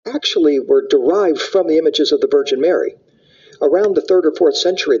actually were derived from the images of the Virgin Mary. Around the 3rd or 4th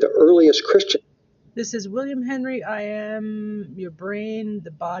century, the earliest Christian. This is William Henry. I am your brain,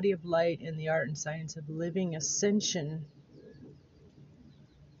 the body of light, and the art and science of living ascension.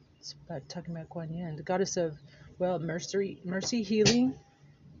 It's about talking about Kuan Yin, the goddess of, well, mercy, healing.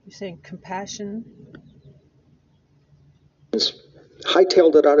 You're saying compassion.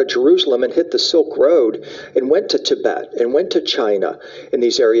 Hightailed it out of Jerusalem and hit the Silk Road and went to Tibet and went to China in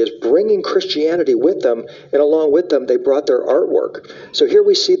these areas, bringing Christianity with them, and along with them they brought their artwork. So here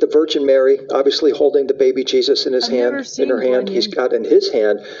we see the Virgin Mary obviously holding the baby Jesus in her hand. He's got in his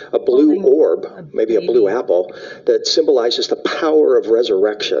hand a blue orb, maybe a blue apple, that symbolizes the power of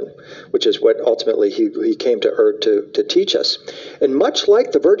resurrection, which is what ultimately he came to earth to teach us. And much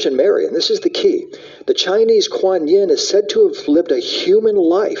like the Virgin Mary, and this is the key, the Chinese Kuan Yin is said to have lived a human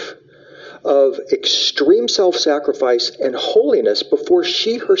life of extreme self-sacrifice and holiness before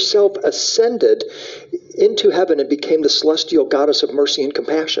she herself ascended into heaven and became the celestial goddess of mercy and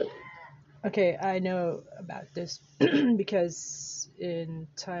compassion. Okay, I know about this because in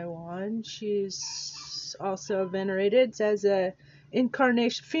Taiwan she's also venerated as a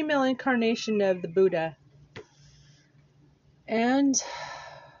female incarnation of the Buddha. And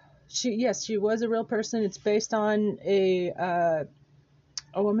she was a real person. It's based on a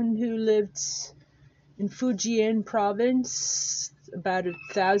woman who lived in Fujian province about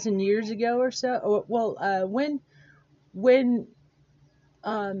 1,000 years ago or so. Well, when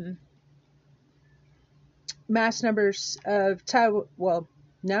mass numbers of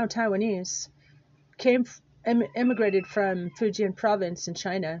now Taiwanese emigrated from Fujian province in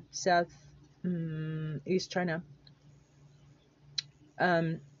China, East China.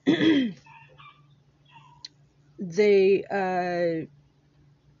 They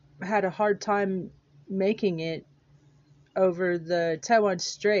had a hard time making it over the Taiwan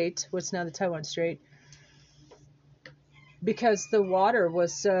Strait, what's now the Taiwan Strait, because the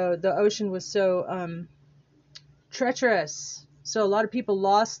ocean was so treacherous. So a lot of people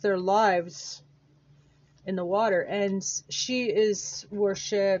lost their lives in the water, and she is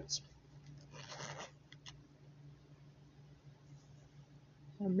worshipped.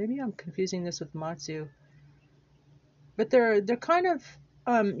 Well, maybe I'm confusing this with Matsu, but they're kind of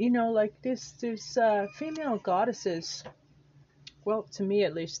like this. There's female goddesses. Well, to me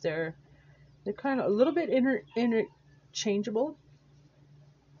at least, they're kind of a little bit interchangeable.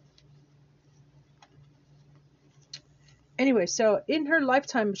 Anyway, so in her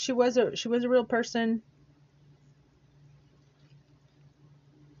lifetime, she was a real person.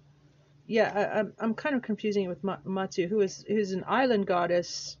 Yeah, I'm kind of confusing it with Matsu, who's an island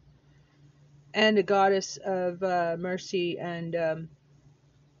goddess and a goddess of mercy, and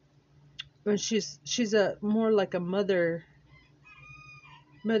she's a more like a mother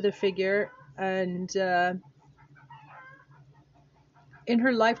figure, and in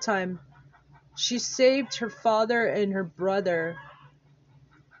her lifetime she saved her father and her brother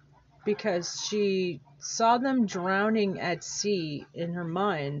because she saw them drowning at sea in her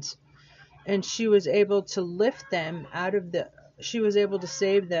mind, and she was able to lift them she was able to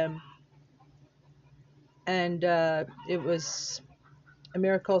save them, and it was a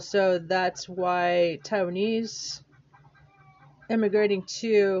miracle. So that's why Taiwanese immigrating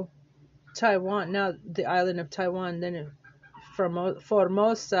to Taiwan, now the island of Taiwan, then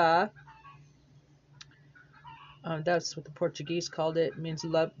Formosa, that's what the Portuguese called it, means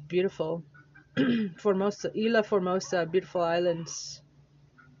love, beautiful. Formosa, Ilha Formosa, beautiful islands.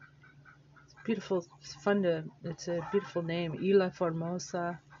 It's beautiful, it's a beautiful name, Ilha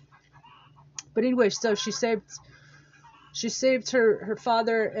Formosa. But anyway, so she saved her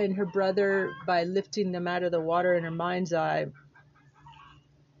father and her brother by lifting them out of the water in her mind's eye.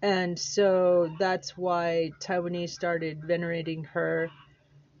 And so that's why Taiwanese started venerating her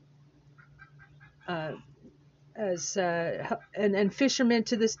as and fishermen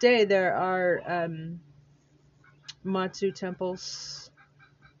to this day. There are Matsu temples.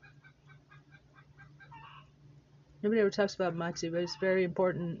 Nobody ever talks about Matsu, but it's very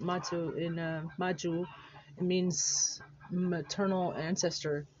important. Matsu in Maju, it means maternal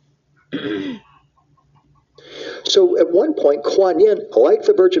ancestor. So at one point, Kuan Yin, like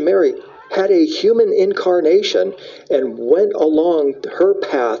the Virgin Mary, had a human incarnation and went along her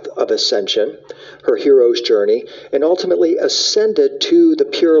path of ascension, her hero's journey, and ultimately ascended to the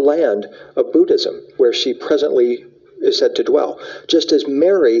pure land of Buddhism, where she presently is said to dwell, just as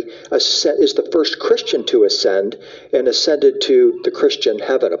Mary is the first Christian to ascend and ascended to the Christian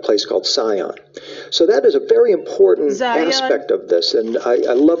heaven, a place called Sion. So that is a very important Zion. aspect of this, and I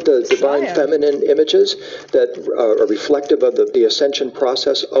love the divine Zion. feminine images that are reflective of the ascension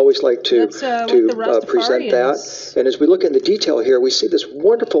process. Always like to present that. And as we look in the detail here, we see this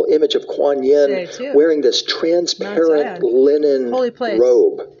wonderful image of Kuan Yin wearing this transparent linen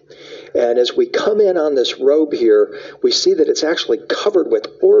robe. And as we come in on this robe here, we see that it's actually covered with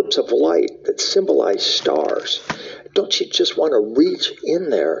orbs of light that symbolize stars. Don't you just want to reach in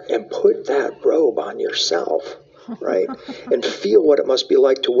there and put that robe on yourself, right? And feel what it must be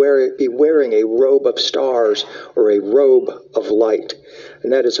like to be wearing a robe of stars or a robe of light.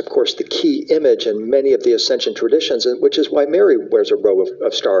 And that is, of course, the key image in many of the ascension traditions, which is why Mary wears a robe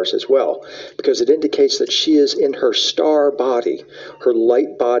of stars as well, because it indicates that she is in her star body, her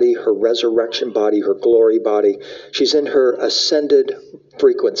light body, her resurrection body, her glory body. She's in her ascended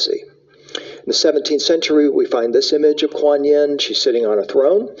frequency. In the 17th century, we find this image of Kuan Yin. She's sitting on a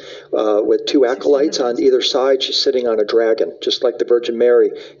throne with two acolytes on either side. She's sitting on a dragon, just like the Virgin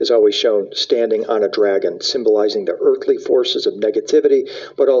Mary is always shown standing on a dragon, symbolizing the earthly forces of negativity,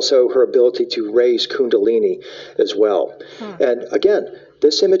 but also her ability to raise Kundalini as well. And again,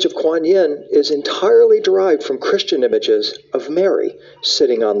 this image of Kuan Yin is entirely derived from Christian images of Mary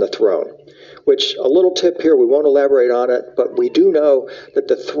sitting on the throne. Which, a little tip here, we won't elaborate on it, but we do know that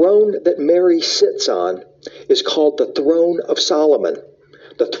the throne that Mary sits on is called the throne of Solomon,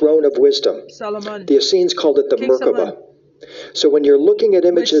 the throne of wisdom. Solomon. The Essenes called it the King Merkaba. Solomon. So when you're looking at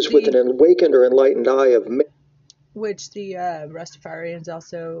images with an awakened or enlightened eye of Mary, which the Rastafarians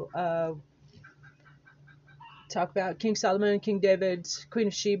also talk about, King Solomon, King David, Queen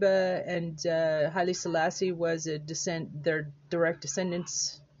of Sheba, and Haile Selassie was their direct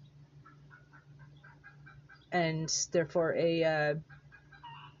descendants, and therefore a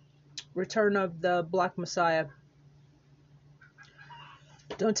return of the Black Messiah.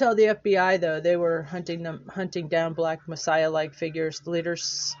 Don't tell the FBI though, they were hunting down Black Messiah-like figures,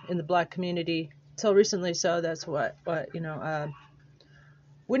 leaders in the Black community till recently. So that's what you know.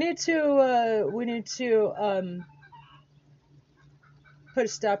 We need to put a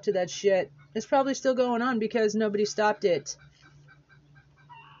stop to that shit. It's probably still going on because nobody stopped it.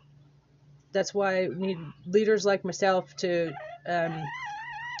 That's why we need leaders like myself to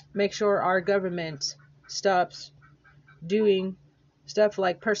make sure our government stops doing stuff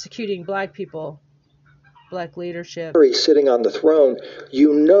like persecuting Black people, Black leadership. Sitting on the throne,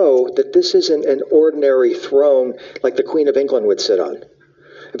 you know that this isn't an ordinary throne like the Queen of England would sit on.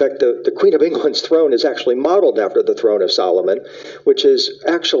 In fact, the Queen of England's throne is actually modeled after the throne of Solomon, which is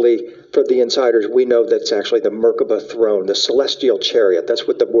actually, for the insiders, we know that's actually the Merkaba throne, the celestial chariot. That's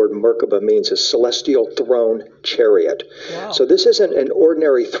what the word Merkaba means, is celestial throne chariot. Wow. So this isn't an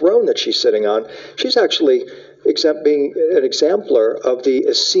ordinary throne that she's sitting on. She's actually being an exemplar of the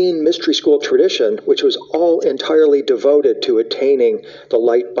Essene Mystery School tradition, which was all entirely devoted to attaining the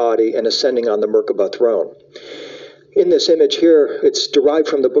light body and ascending on the Merkaba throne. In this image here, it's derived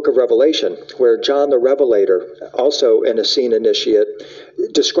from the book of Revelation, where John the Revelator, also an Essene initiate,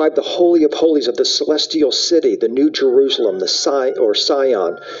 described the Holy of Holies of the celestial city, the New Jerusalem, the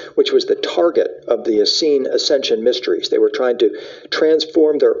Sion, which was the target of the Essene ascension mysteries. They were trying to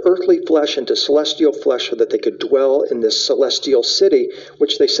transform their earthly flesh into celestial flesh so that they could dwell in this celestial city,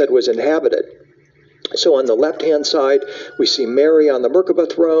 which they said was inhabited. So on the left-hand side, we see Mary on the Merkaba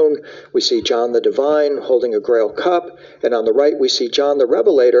throne, we see John the Divine holding a Grail cup, and on the right we see John the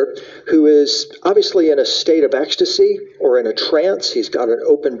Revelator, who is obviously in a state of ecstasy or in a trance. He's got an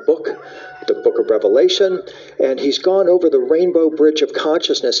open book, the book of Revelation, and he's gone over the rainbow bridge of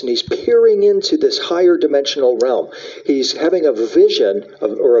consciousness, and he's peering into this higher dimensional realm. He's having a vision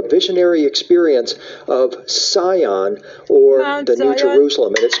or a visionary experience of Sion, or Mount the Zion. New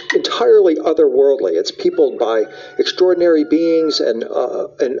Jerusalem, and it's entirely otherworldly. It's peopled by extraordinary beings and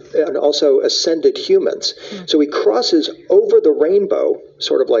also ascended humans. So he crosses over the rainbow,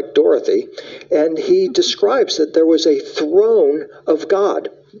 sort of like Dorothy, and he describes that there was a throne of God,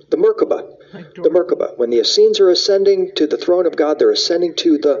 the Merkaba. The Merkaba. When the Essenes are ascending to the throne of God, they're ascending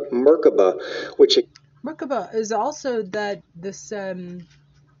to the Merkaba, which... Merkaba is also this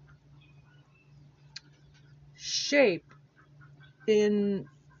shape in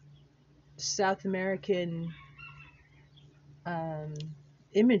South American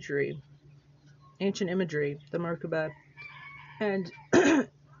imagery, ancient imagery, the Merkaba, and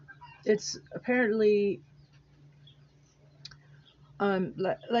it's apparently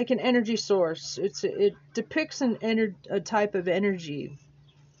like an energy source. It depicts a type of energy,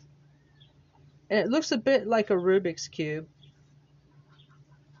 And it looks a bit like a Rubik's Cube,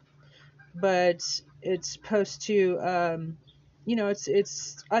 but it's supposed to,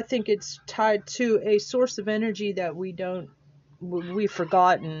 I think it's tied to a source of energy that we've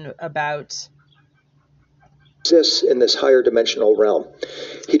forgotten about. Exists in this higher dimensional realm.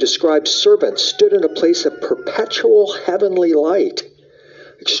 He describes servants stood in a place of perpetual heavenly light.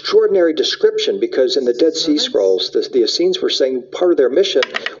 Extraordinary description, because in the Dead Sea Scrolls, the Essenes were saying part of their mission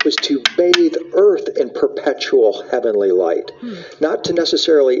was to bathe Earth in perpetual heavenly light. Not to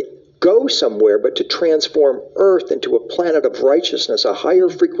necessarily go somewhere, but to transform Earth into a planet of righteousness, a higher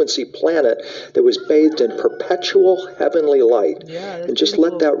frequency planet that was bathed in perpetual heavenly light. And just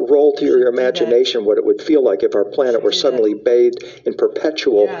let that roll through your imagination, what it would feel like if our planet were suddenly bathed in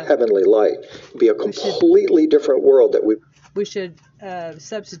perpetual heavenly light. It'd be a completely different world that we should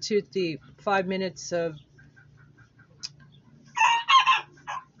substitute the 5 minutes of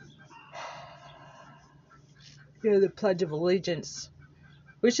the Pledge of Allegiance.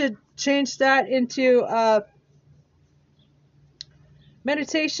 We should change that into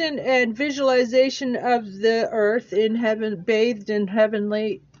meditation and visualization of the earth in heaven, bathed in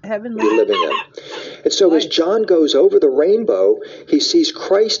heavenly living in. And so as John goes over the rainbow, he sees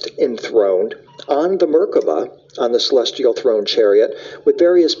Christ enthroned on the Merkaba, on the celestial throne chariot, with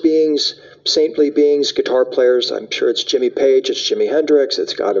various beings, saintly beings, guitar players. I'm sure it's Jimmy Page, it's Jimi Hendrix,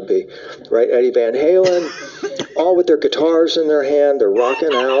 it's got to be, right, Eddie Van Halen, all with their guitars in their hand. They're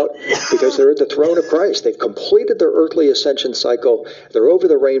rocking out because they're at the throne of Christ. They've completed their earthly ascension cycle. They're over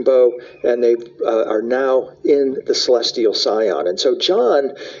the rainbow, and they are now in the celestial Sion. And so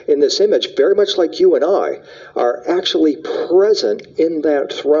John, in this image, very much like you and I, are actually present in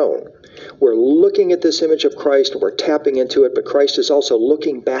that throne. We're looking at this image of Christ, we're tapping into it, but Christ is also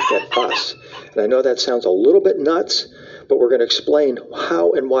looking back at us. And I know that sounds a little bit nuts, but we're going to explain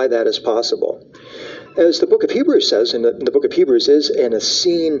how and why that is possible. As the book of Hebrews says, and the book of Hebrews is an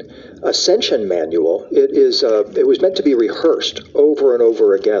Essene ascension manual. It was meant to be rehearsed over and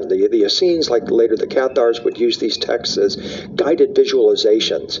over again. The Essenes, like later the Cathars, would use these texts as guided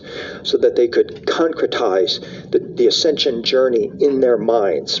visualizations so that they could concretize the ascension journey in their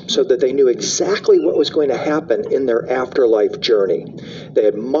minds, so that they knew exactly what was going to happen in their afterlife journey. They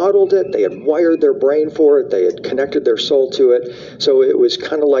had modeled it, they had wired their brain for it, they had connected their soul to it. So it was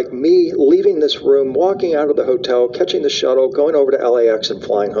kind of like me leaving this room, walking out of the hotel, catching the shuttle, going over to LAX and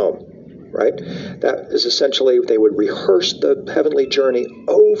flying home. Right? That is essentially, they would rehearse the heavenly journey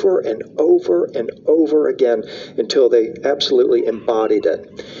over and over and over again until they absolutely embodied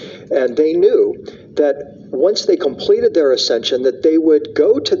it. And they knew that once they completed their ascension, that they would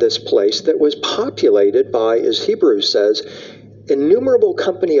go to this place that was populated by, as Hebrews says, innumerable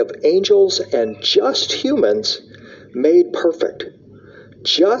company of angels and just humans made perfect.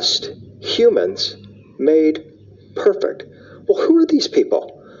 Just humans made perfect. Well, who are these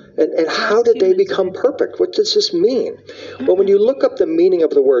people? And how did they become perfect? What does this mean? Well, when you look up the meaning of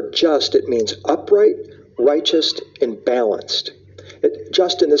the word just, it means upright, righteous, and balanced.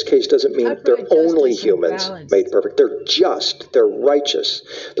 Just in this case doesn't mean Upright, they're only justice, humans made perfect. They're just, they're righteous,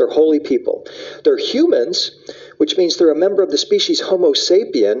 they're holy people. They're humans, which means they're a member of the species Homo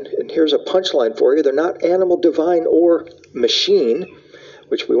sapien. And here's a punchline for you. They're not animal, divine, or machine,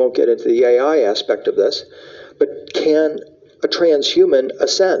 which we won't get into the AI aspect of this, but can a transhuman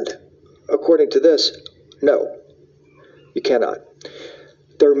ascend? According to this, no, you cannot.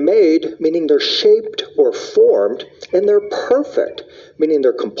 They're made, meaning they're shaped or formed, and they're perfect, meaning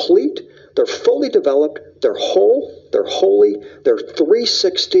they're complete, they're fully developed, they're whole, they're holy, they're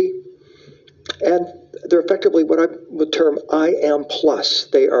 360, and they're effectively what I would term I am plus.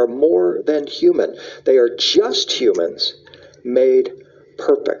 They are more than human. They are just humans made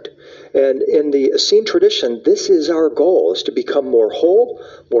perfect. And in the Essene tradition, this is our goal, is to become more whole,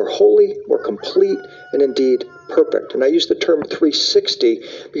 more holy, more complete, and indeed perfect. And I use the term 360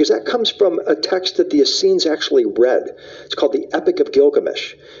 because that comes from a text that the Essenes actually read. It's called the Epic of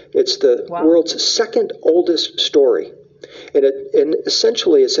Gilgamesh. It's the world's second oldest story. And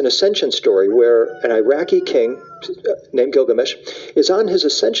essentially it's an ascension story where an Iraqi king named Gilgamesh is on his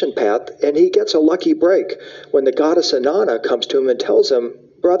ascension path, and he gets a lucky break when the goddess Inanna comes to him and tells him,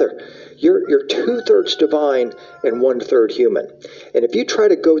 brother, you're 2/3 divine and 1/3 human. And if you try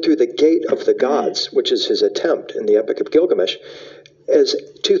to go through the gate of the gods, which is his attempt in the Epic of Gilgamesh, as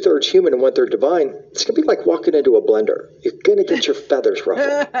 2/3 human and 1/3 divine, it's going to be like walking into a blender. You're going to get your feathers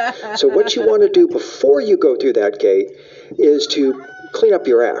ruffled. So what you want to do before you go through that gate is to clean up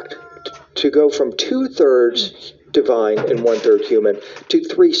your act, to go from 2/3 divine and 1/3 human to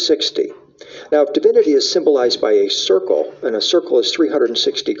 360. Now, if divinity is symbolized by a circle, and a circle is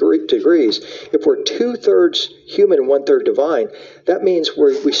 360 degrees, if we're 2/3 human and 1/3 divine, that means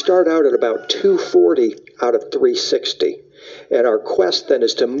we start out at about 240 out of 360. And our quest then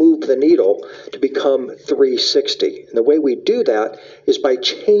is to move the needle to become 360. And the way we do that is by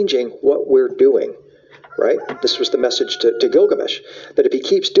changing what we're doing, right? This was the message to Gilgamesh, that if he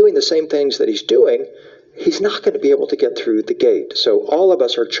keeps doing the same things that he's doing, he's not going to be able to get through the gate. So all of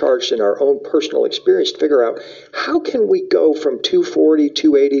us are charged in our own personal experience to figure out, how can we go from 240,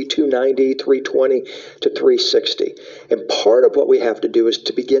 280, 290, 320 to 360? And part of what we have to do is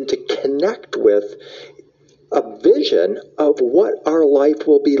to begin to connect with a vision of what our life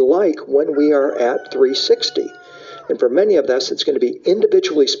will be like when we are at 360. And for many of us, it's going to be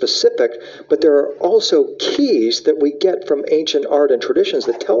individually specific, but there are also keys that we get from ancient art and traditions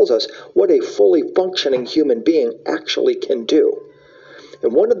that tells us what a fully functioning human being actually can do.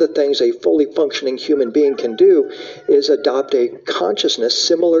 And one of the things a fully functioning human being can do is adopt a consciousness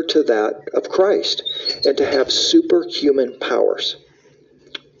similar to that of Christ, and to have superhuman powers,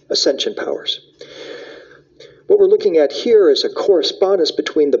 ascension powers. What we're looking at here is a correspondence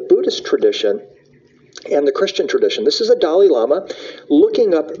between the Buddhist tradition and the Christian tradition. This is a Dalai Lama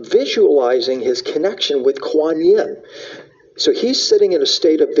looking up, visualizing his connection with Kuan Yin. So he's sitting in a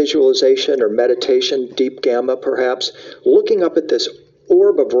state of visualization or meditation, deep gamma perhaps, looking up at this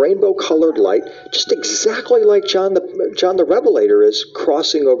orb of rainbow-colored light, just exactly like John the Revelator is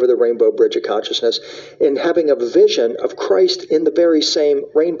crossing over the rainbow bridge of consciousness and having a vision of Christ in the very same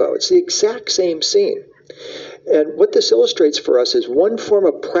rainbow. It's the exact same scene. And what this illustrates for us is one form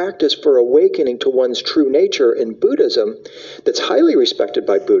of practice for awakening to one's true nature in Buddhism that's highly respected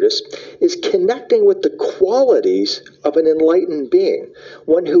by Buddhists is connecting with the qualities of an enlightened being,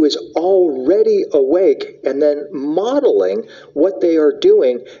 one who is already awake, and then modeling what they are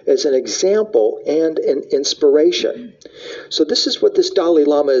doing as an example and an inspiration. So this is what this Dalai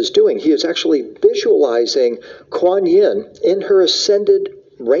Lama is doing. He is actually visualizing Kuan Yin in her ascended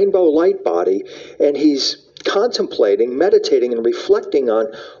rainbow light body, and he's contemplating, meditating, and reflecting on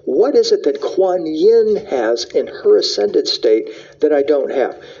what is it that Kuan Yin has in her ascended state that I don't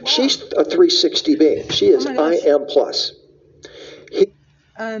have. Wow. She's a 360 being. She is I am plus.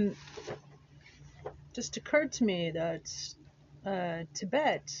 Just occurred to me that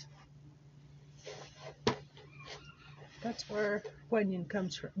Tibet, that's where Kuan Yin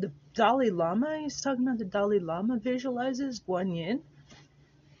comes from. The Dalai Lama, he's talking about the Dalai Lama visualizes Kuan Yin.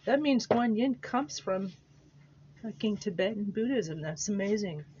 That means Kuan Yin comes from fucking Tibetan Buddhism. That's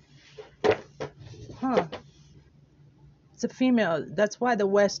amazing. Huh. It's a female. That's why the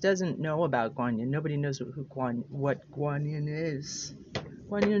West doesn't know about Kuan Yin. Nobody knows what Kuan Yin is.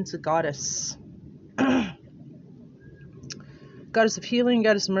 Kuan Yin's a goddess. Goddess of healing,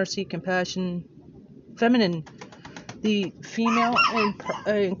 goddess of mercy, compassion, feminine. The female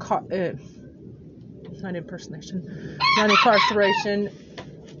not impersonation, not incarceration.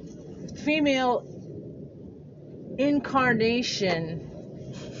 Female incarnation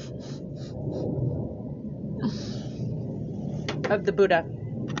of the Buddha.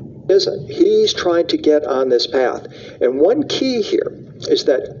 Isn't. He's trying to get on this path. And one key here is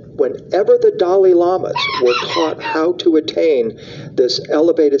that whenever the Dalai Lamas were taught how to attain this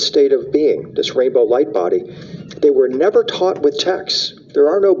elevated state of being, this rainbow light body, they were never taught with texts. There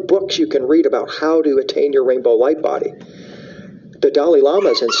are no books you can read about how to attain your rainbow light body. The Dalai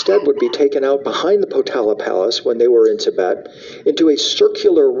Lamas instead would be taken out behind the Potala Palace when they were in Tibet into a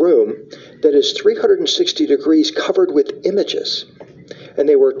circular room that is 360 degrees covered with images. And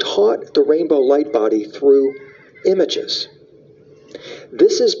they were taught the rainbow light body through images.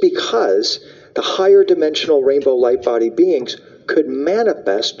 This is because the higher dimensional rainbow light body beings could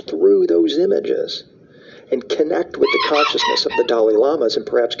manifest through those images and connect with the consciousness of the Dalai Lamas and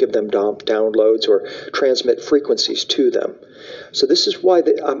perhaps give them downloads or transmit frequencies to them. So this is why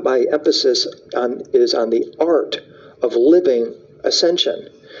my emphasis is on the art of living ascension,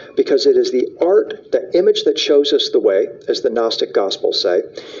 because it is the art, the image that shows us the way, as the Gnostic Gospels say,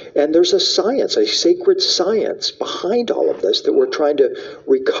 and there's a science, a sacred science behind all of this that we're trying to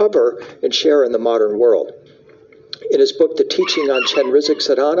recover and share in the modern world. In his book, The Teaching on Chenrezig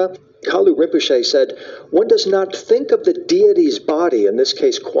Sadhana, Kalu Rinpoche said, one does not think of the deity's body, in this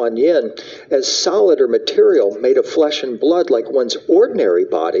case Kuan Yin, as solid or material made of flesh and blood like one's ordinary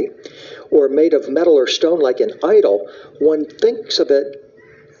body, or made of metal or stone like an idol. One thinks of it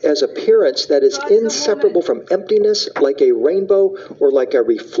as appearance that is inseparable from emptiness, like a rainbow or like a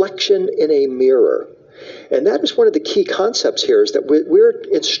reflection in a mirror. And that is one of the key concepts here, is that we're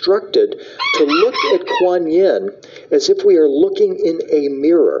instructed to look at Kuan Yin as if we are looking in a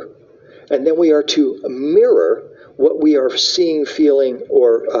mirror. And then we are to mirror what we are seeing, feeling,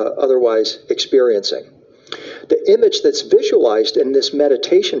 or otherwise experiencing. The image that's visualized in this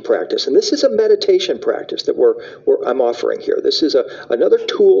meditation practice, and this is a meditation practice that I'm offering here. This is another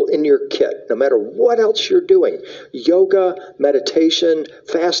tool in your kit, no matter what else you're doing, yoga, meditation,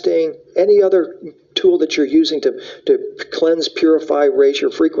 fasting, any other tool that you're using to cleanse, purify, raise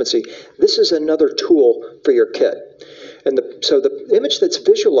your frequency. This is another tool for your kit. And so the image that's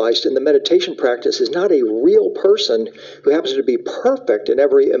visualized in the meditation practice is not a real person who happens to be perfect in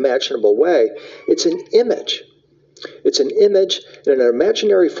every imaginable way. It's an image. It's an image in an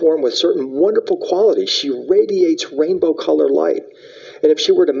imaginary form with certain wonderful qualities. She radiates rainbow color light. And if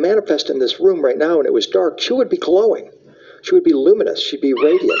she were to manifest in this room right now and it was dark, she would be glowing. She would be luminous. She'd be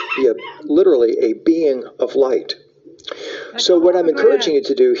radiant, literally a being of light. So what I'm encouraging you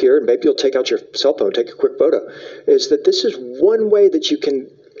to do here, and maybe you'll take out your cell phone, take a quick photo, is that this is one way that you can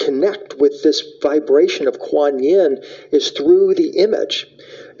connect with this vibration of Kuan Yin is through the image.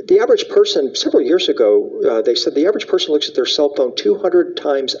 The average person, several years ago, they said the average person looks at their cell phone 200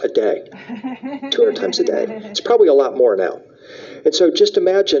 times a day. 200 times a day. It's probably a lot more now. And so just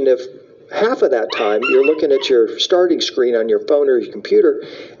imagine if half of that time you're looking at your starting screen on your phone or your computer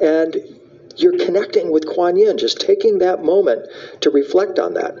and you're connecting with Kuan Yin, just taking that moment to reflect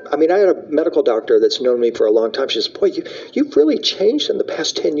on that. I mean, I had a medical doctor that's known me for a long time. She says, boy, you've really changed in the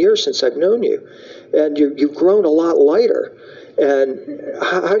past 10 years since I've known you. And you've grown a lot lighter. And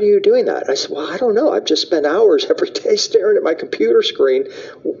how are you doing that? I said, well, I don't know. I've just spent hours every day staring at my computer screen,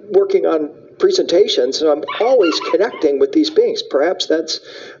 working on presentations, and I'm always connecting with these beings. Perhaps that's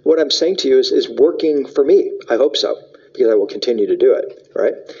what I'm saying to you is working for me. I hope so, because I will continue to do it,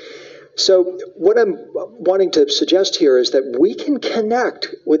 right? So what I'm wanting to suggest here is that we can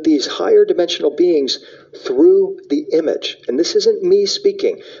connect with these higher dimensional beings through the image. And this isn't me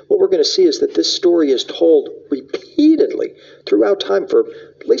speaking. What we're going to see is that this story is told repeatedly throughout time for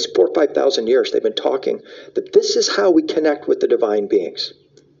at least 4,000 or 5,000 years. They've been talking that this is how we connect with the divine beings.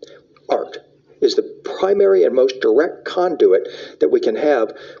 Art is the primary and most direct conduit that we can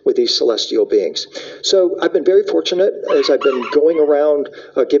have with these celestial beings. So I've been very fortunate as I've been going around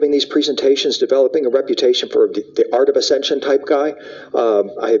giving these presentations, developing a reputation for the Art of Ascension type guy.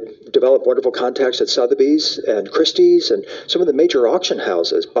 I've developed wonderful contacts at Sotheby's and Christie's and some of the major auction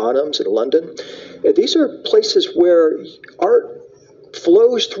houses, Bonhams in London. And these are places where art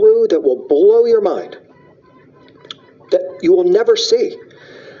flows through that will blow your mind, that you will never see.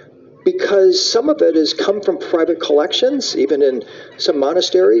 Because some of it has come from private collections, even in some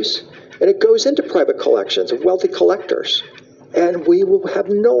monasteries, and it goes into private collections of wealthy collectors. And we will have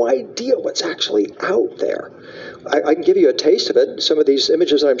no idea what's actually out there. I can give you a taste of it. Some of these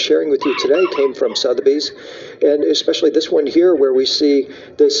images that I'm sharing with you today came from Sotheby's, and especially this one here where we see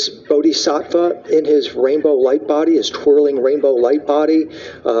this bodhisattva in his rainbow light body, his twirling rainbow light body,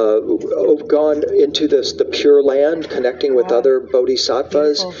 gone into the Pure Land, connecting with other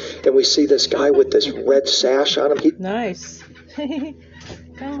bodhisattvas. Beautiful. And we see this guy with this red sash on him. Nice. Kind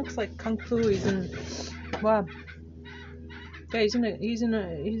of looks like Kung Fu. He's in... Wow. Yeah, he's in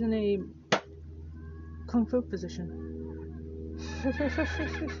a Kung Fu position.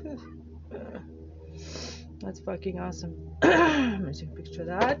 That's fucking awesome. I'm gonna take a picture of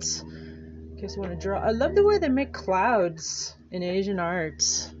that. In case you want to draw. I love the way they make clouds in Asian art.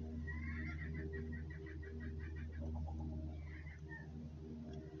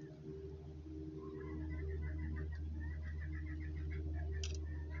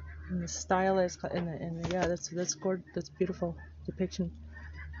 And the style is, yeah, that's gorgeous. That's beautiful depiction.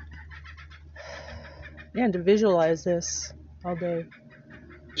 Yeah, and to visualize this all day.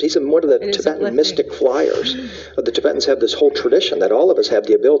 He's one of the Tibetan mystic flyers. The Tibetans have this whole tradition that all of us have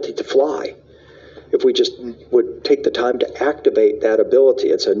the ability to fly. If we just would take the time to activate that ability.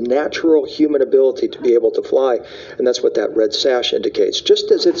 It's a natural human ability to be able to fly, and that's what that red sash indicates.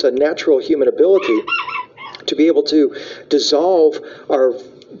 Just as it's a natural human ability to be able to dissolve our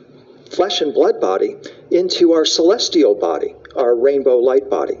flesh and blood body into our celestial body, our rainbow light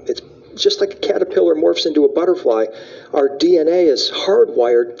body. It's just like a caterpillar morphs into a butterfly. Our DNA is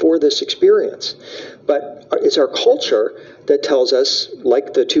hardwired for this experience. But it's our culture that tells us,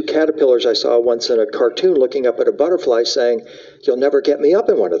 like the two caterpillars I saw once in a cartoon looking up at a butterfly saying, you'll never get me up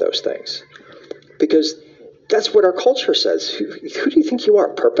in one of those things. Because that's what our culture says. Who do you think you are?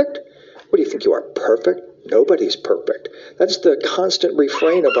 Perfect? What do you think you are? Perfect? Nobody's perfect. That's the constant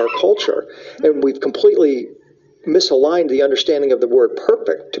refrain of our culture. And we've completely misaligned the understanding of the word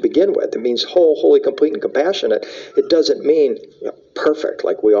perfect to begin with. It means whole, holy, complete, and compassionate. It doesn't mean perfect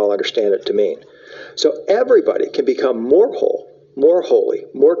like we all understand it to mean. So everybody can become more whole, more holy,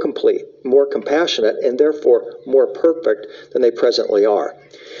 more complete, more compassionate, and therefore more perfect than they presently are.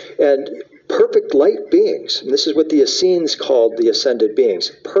 And perfect light beings, and this is what the Essenes called the ascended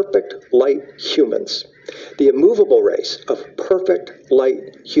beings, perfect light humans. The immovable race of perfect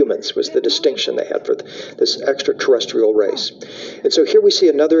light humans was the distinction they had for this extraterrestrial race. And so here we see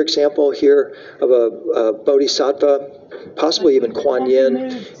another example here of a bodhisattva, possibly even Kuan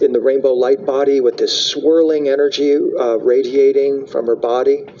Yin, in the rainbow light body with this swirling energy radiating from her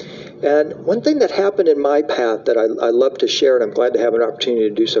body. And one thing that happened in my path that I love to share, and I'm glad to have an opportunity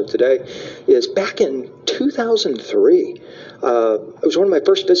to do so today, is back in 2003. It was one of my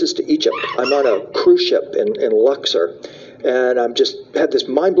first visits to Egypt. I'm on a cruise ship in Luxor, and I'm just had this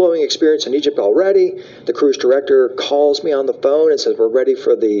mind-blowing experience in Egypt already. The cruise director calls me on the phone and says, "We're ready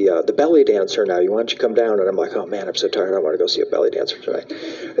for the belly dancer now. Why don't you come down?" And I'm like, "Oh man, I'm so tired. I want to go see a belly dancer tonight."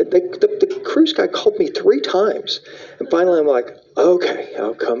 The cruise guy called me 3 times, and finally I'm like, "Okay,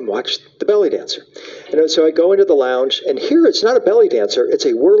 I'll come watch the belly dancer." And so I go into the lounge, and here it's not a belly dancer; it's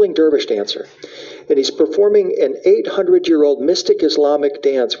a whirling dervish dancer. And he's performing an 800-year-old mystic Islamic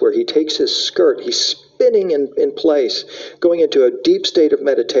dance where he takes his skirt, he's spinning in place, going into a deep state of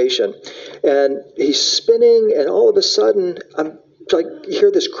meditation. And he's spinning, and all of a sudden, I'm like, you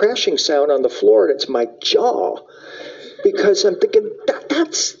hear this crashing sound on the floor, and it's my jaw. Because I'm thinking,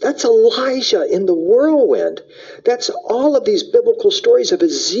 that's Elijah in the whirlwind. That's all of these biblical stories of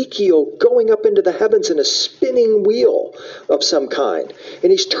Ezekiel going up into the heavens in a spinning wheel of some kind.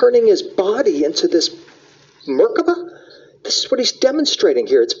 And he's turning his body into this Merkaba. This is what he's demonstrating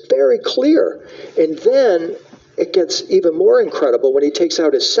here. It's very clear. And then it gets even more incredible when he takes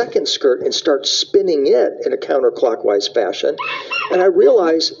out his second skirt and starts spinning it in a counterclockwise fashion. And I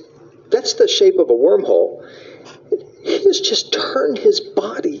realize that's the shape of a wormhole. He has just turned his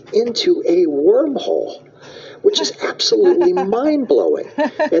body into a wormhole, which is absolutely mind-blowing.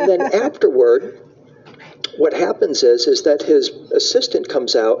 And then afterward, what happens is that his assistant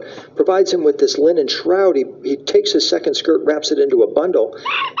comes out, provides him with this linen shroud. He takes his second skirt, wraps it into a bundle,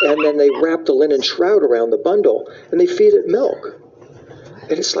 and then they wrap the linen shroud around the bundle, and they feed it milk.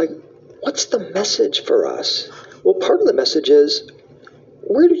 And it's like, what's the message for us? Well, part of the message is,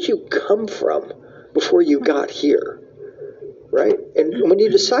 where did you come from before you got here? Right? And when you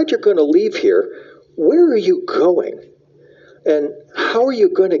decide you're going to leave here, where are you going? And how are you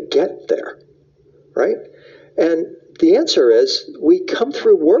going to get there? Right? And the answer is, we come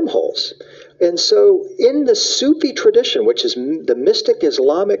through wormholes. And so in the Sufi tradition, which is the mystic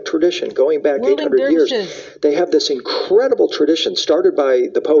Islamic tradition going back 800 years, they have this incredible tradition started by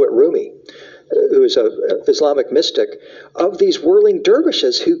the poet Rumi, who is an Islamic mystic, of these whirling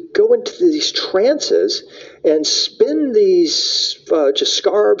dervishes who go into these trances and spin these just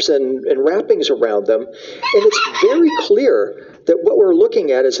scarves and wrappings around them. And it's very clear that what we're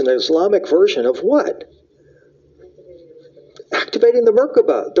looking at is an Islamic version of what? Activating the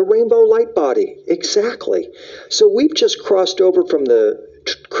Merkaba, the rainbow light body. Exactly. So we've just crossed over from the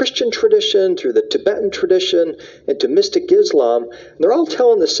Christian tradition through the Tibetan tradition into mystic Islam, and they're all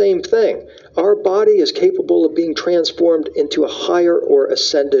telling the same thing. Our body is capable of being transformed into a higher or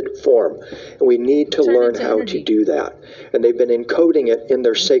ascended form, and we need to learn how to do that. And they've been encoding it in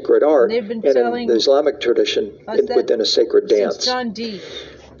their sacred art and in the Islamic tradition within a sacred dance. John Dee.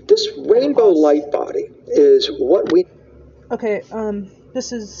 This rainbow light body is what we... Okay,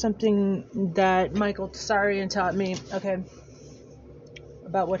 this is something that Michael Tsarian taught me, okay,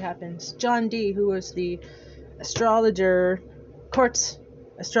 about what happens. John Dee, who was the astrologer, court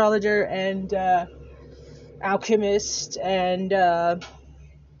astrologer and alchemist and of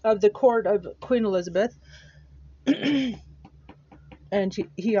the court of Queen Elizabeth, and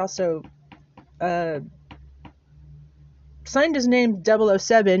he also signed his name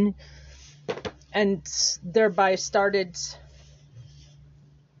 007 and thereby started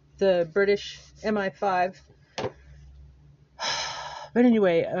the British MI5. But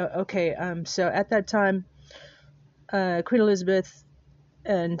anyway, okay, so at that time, Queen Elizabeth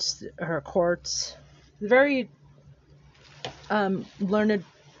and her courts, very learned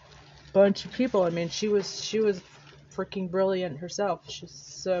bunch of people. I mean, she was freaking brilliant herself.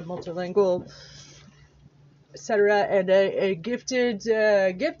 She's multilingual, etc., and a gifted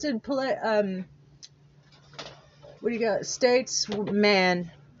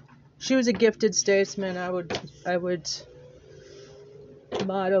statesman. She was a gifted statesman. I would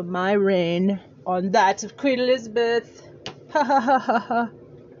motto my reign on that of Queen Elizabeth. Ha ha ha ha ha.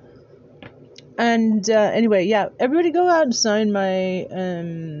 And anyway, yeah, everybody go out and sign my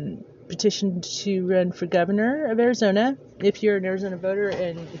petition to run for governor of Arizona if you're an Arizona voter,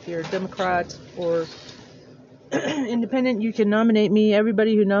 and if you're a Democrat or independent, you can nominate me.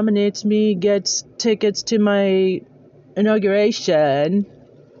 Everybody who nominates me gets tickets to my inauguration.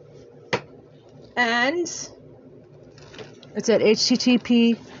 And it's at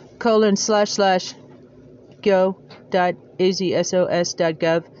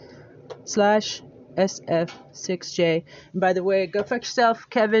http://go.azsos.gov/SF6J. And by the way, go fuck yourself,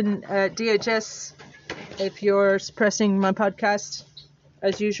 Kevin at DHS, if you're suppressing my podcast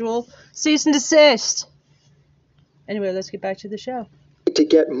as usual. Cease and desist. Anyway, let's get back to the show. To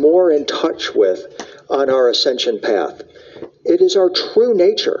get more in touch with on our ascension path. It is our true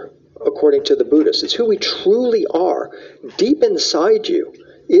nature, according to the Buddhists. It's who we truly are. Deep inside you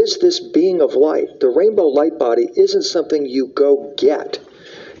is this being of light. The rainbow light body isn't something you go get.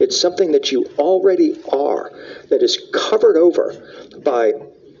 It's something that you already are, that is covered over by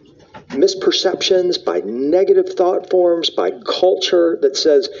misperceptions, by negative thought forms, by culture that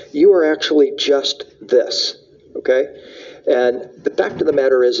says you are actually just this. Okay? And the fact of the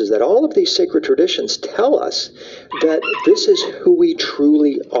matter is that all of these sacred traditions tell us that this is who we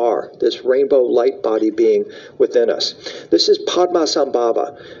truly are, this rainbow light body being within us. This is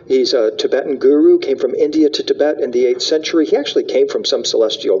Padmasambhava. He's a Tibetan guru, came from India to Tibet in the 8th century. He actually came from some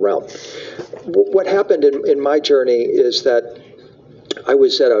celestial realm. What happened in my journey is that I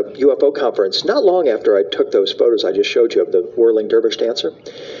was at a UFO conference not long after I took those photos I just showed you of the whirling dervish dancer.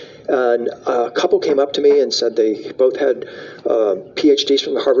 And a couple came up to me and said they both had PhDs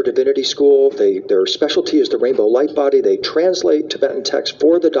from the Harvard Divinity School. Their specialty is the rainbow light body. They translate Tibetan texts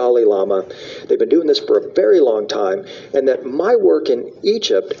for the Dalai Lama. They've been doing this for a very long time. And that my work in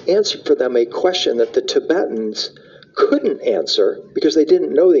Egypt answered for them a question that the Tibetans couldn't answer because they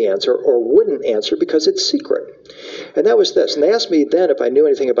didn't know the answer, or wouldn't answer because it's secret. And that was this. And they asked me then if I knew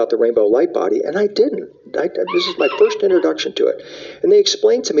anything about the rainbow light body, and I didn't. This is my first introduction to it. And they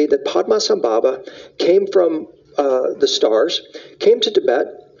explained to me that Padmasambhava came from the stars, came to Tibet,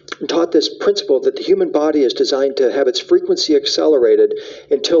 and taught this principle that the human body is designed to have its frequency accelerated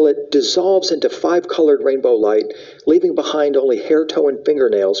until it dissolves into 5-colored rainbow light, leaving behind only hair, toe, and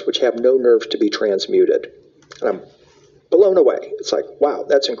fingernails, which have no nerves to be transmuted. And I'm blown away. It's like, wow,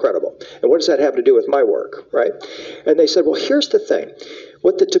 that's incredible. And what does that have to do with my work, right? And they said, well, here's the thing.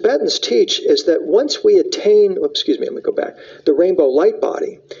 What the Tibetans teach is that once we attain, the rainbow light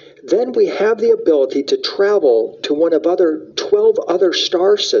body, then we have the ability to travel to one of 12 other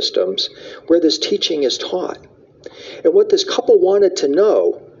star systems where this teaching is taught. And what this couple wanted to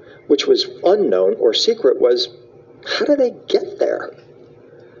know, which was unknown or secret, was how do they get there?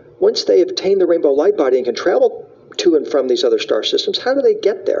 Once they obtain the rainbow light body and can travel to and from these other star systems, how do they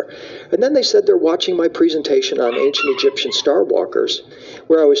get there? And then they said they're watching my presentation on ancient Egyptian star walkers,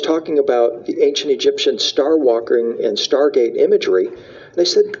 where I was talking about the ancient Egyptian star walking and stargate imagery. They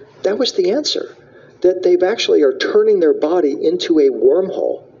said that was the answer, that they've actually are turning their body into a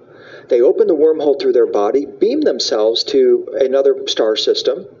wormhole. They open the wormhole through their body, beam themselves to another star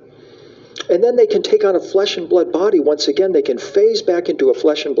system, and then they can take on a flesh and blood body. Once again, they can phase back into a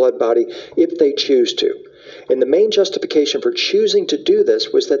flesh and blood body if they choose to. And the main justification for choosing to do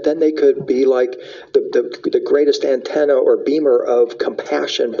this was that then they could be like the greatest antenna or beamer of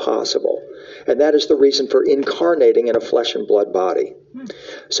compassion possible. And that is the reason for incarnating in a flesh and blood body.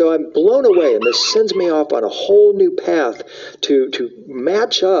 So I'm blown away, and this sends me off on a whole new path to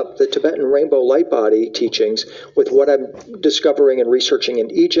match up the Tibetan rainbow light body teachings with what I'm discovering and researching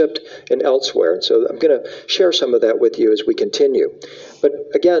in Egypt and elsewhere. So I'm going to share some of that with you as we continue. But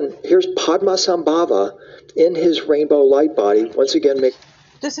again, here's Padmasambhava in his rainbow light body. Once again,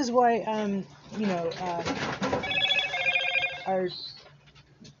 this is why, our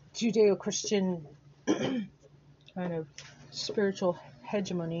Judeo-Christian kind of spiritual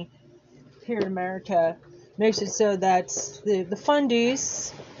hegemony here in America makes it so that the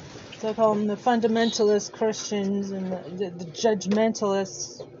fundies, so call them the fundamentalist Christians and the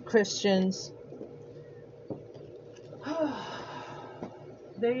judgmentalist Christians,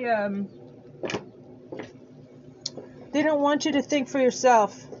 they don't want you to think for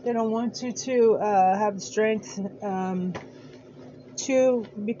yourself. They don't want you to have the strength to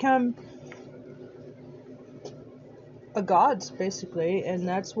become a god, basically. And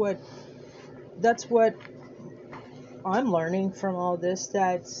that's what I'm learning from all this.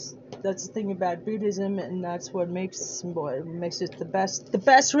 That's the thing about Buddhism, and that's what makes it the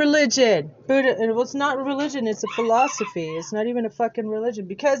best religion. Buddha, and it's not a religion, it's a philosophy. It's not even a fucking religion,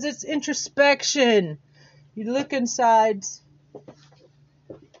 because it's introspection. You look inside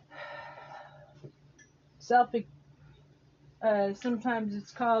sometimes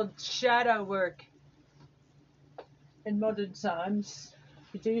it's called shadow work. In modern times,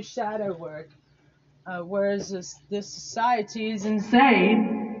 you do shadow work. Whereas this society is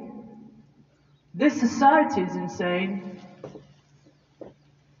insane. This society is insane.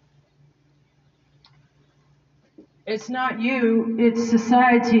 It's not you, it's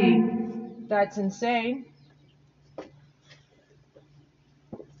society that's insane.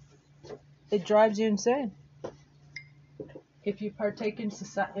 It drives you insane. If you partake in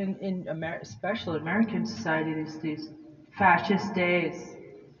especially American society these fascist days,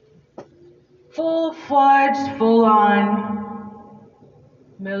 full-fledged, full-on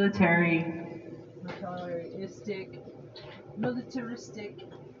militaristic,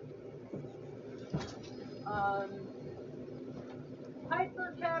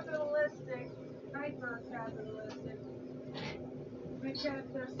 hyper-capitalistic.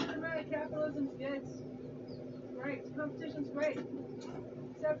 Systematic capitalism's good. Great. Competition's great.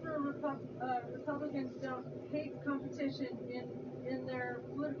 Except for Republicans don't hate competition in their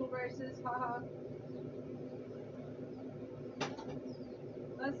political races. Haha.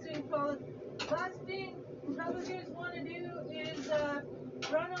 Last thing Republicans want to do is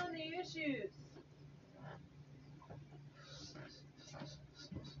run on the issues.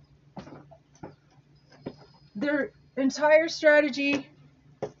 Their entire strategy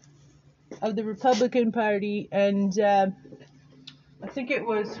of the Republican Party, and I think it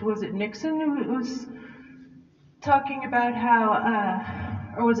was it Nixon who was talking about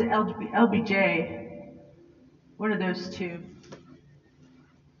how, or was it LBJ? One of those two.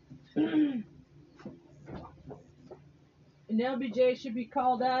 And LBJ should be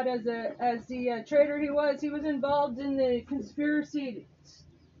called out as the traitor he was. He was involved in the conspiracy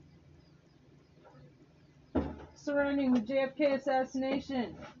surrounding the JFK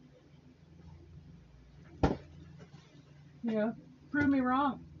assassination. You know, prove me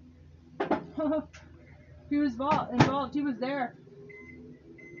wrong. He was involved. He was there.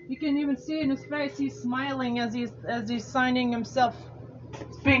 You can even see in his face. He's smiling as he's signing himself.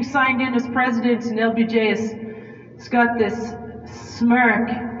 He's being signed in as president, and LBJ has got this smirk,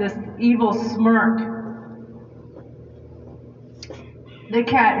 this evil smirk. The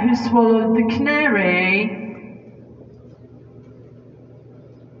cat who swallowed the canary.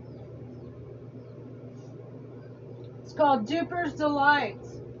 It's called Duper's Delight.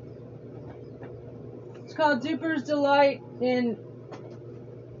 It's called Duper's Delight in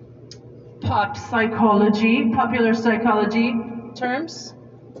popular psychology terms.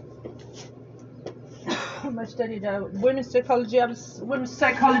 I studied women's psychology. I was a women's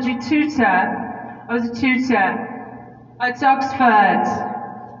psychology tutor. I was a tutor at Oxford.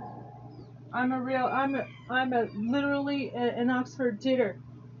 I'm literally an Oxford tutor.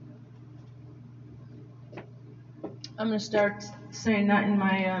 I'm gonna start saying that in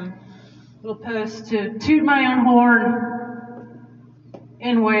my little post to toot my own horn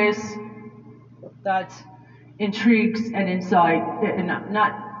in ways that intrigues and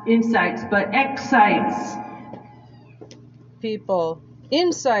not insights, but excites people.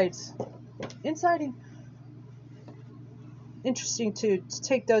 Inciting. Interesting to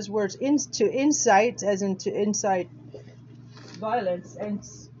take those words into insight, as in to incite violence, and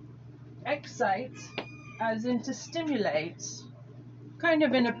excite, as in to stimulate. Kind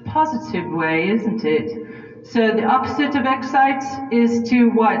of in a positive way, isn't it? So the opposite of excite is to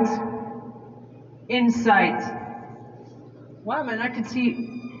what? Insight. Wow, man, I can see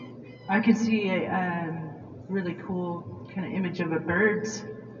a really cool kind of image of a bird.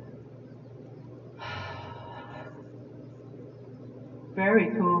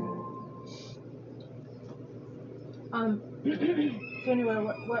 Very cool. So anyway,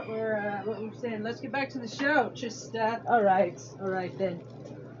 what we're saying. Let's get back to the show. Just all right then.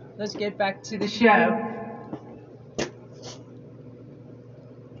 Let's get back to the show.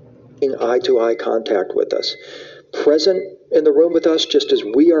 Eye-to-eye contact with us, present in the room with us, just as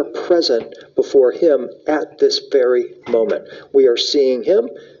we are present before Him at this very moment. We are seeing Him.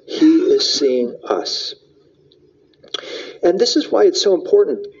 He is seeing us. And this is why it's so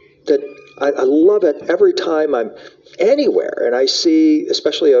important that I love it every time I'm anywhere and I see,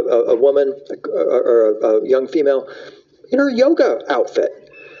 especially a woman or a young female in her yoga outfit,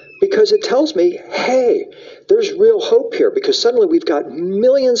 because it tells me, hey, there's real hope here, because suddenly we've got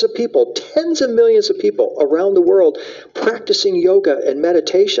millions of people, tens of millions of people around the world practicing yoga and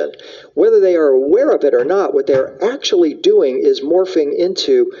meditation. Whether they are aware of it or not, what they're actually doing is morphing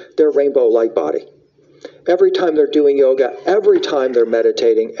into their rainbow light body. Every time they're doing yoga, every time they're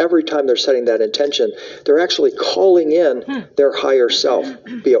meditating, every time they're setting that intention, they're actually calling in their higher self,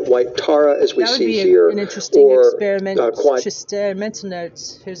 be it white Tara, as we see here, an interesting or experiment. Just mental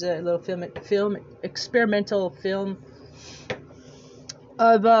notes. Here's a little experimental film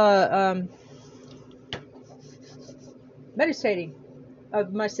of meditating,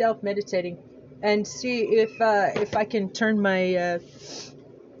 of myself meditating, and see if I can turn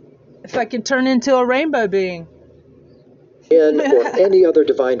if I can turn into a rainbow being. Or any other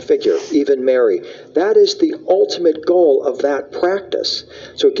divine figure, even Mary. That is the ultimate goal of that practice.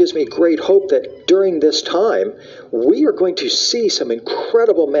 So it gives me great hope that during this time, we are going to see some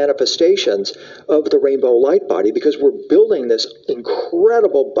incredible manifestations of the rainbow light body, because we're building this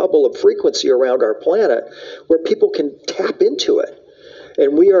incredible bubble of frequency around our planet where people can tap into it.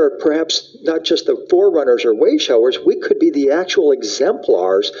 And we are perhaps not just the forerunners or way showers, we could be the actual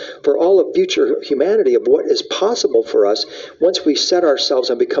exemplars for all of future humanity of what is possible for us once we set ourselves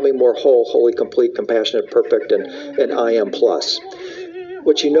on becoming more whole, holy, complete, compassionate, perfect, and I am plus.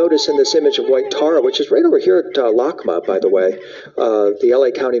 What you notice in this image of White Tara, which is right over here at LACMA, by the way, the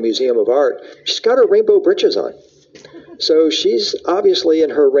LA County Museum of Art, she's got her rainbow breeches on. So she's obviously in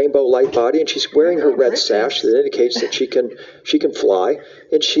her rainbow light body, and she's wearing her red sash that indicates that she can fly,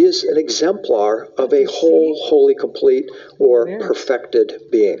 and she is an exemplar of a whole, holy, complete, or perfected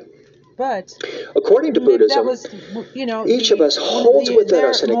being. But according to Buddhism, each of us holds within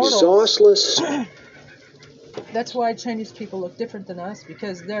us an exhaustless. That's why Chinese people look different than us,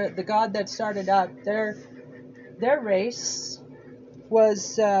 because they're the God that started out their race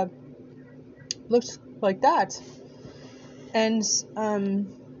was looks like that. And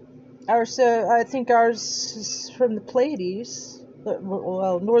I think ours is from the Pleiades.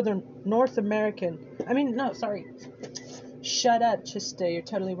 Well, North American. I mean, no, sorry. Shut up, Chista. You're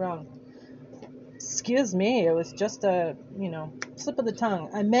totally wrong. Excuse me. It was just a, slip of the tongue.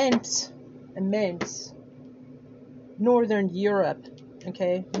 I meant Northern Europe.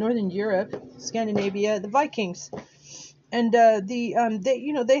 Okay, Northern Europe, Scandinavia, the Vikings, and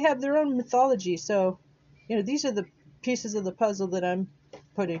they have their own mythology. So, these are the pieces of the puzzle that I'm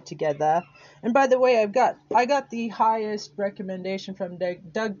putting together. And by the way, I got the highest recommendation from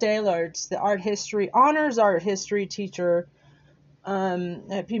Doug Daylards, the honors art history teacher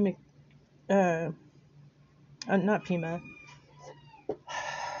at Pima, not Pima.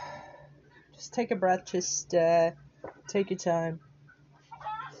 Just take a breath, just take your time.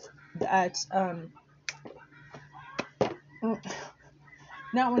 At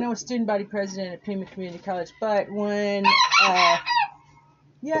not when I was student body president at Pima Community College, but when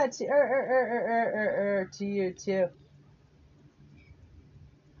yeah, to you too.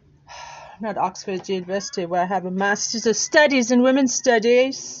 Not Oxford University, where I have a Master's of Studies in Women's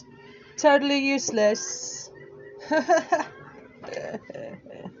Studies. Totally useless.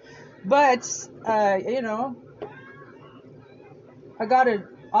 But, I got an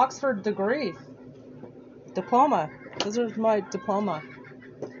Oxford degree. Diploma. This was my diploma.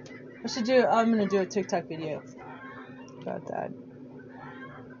 I'm going to do a TikTok video about that.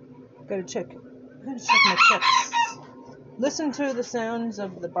 Gotta check my checks. Listen to the sounds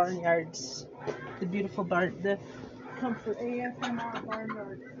of the barnyards. The beautiful the comfort ASMR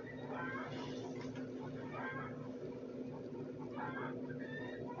barnyard.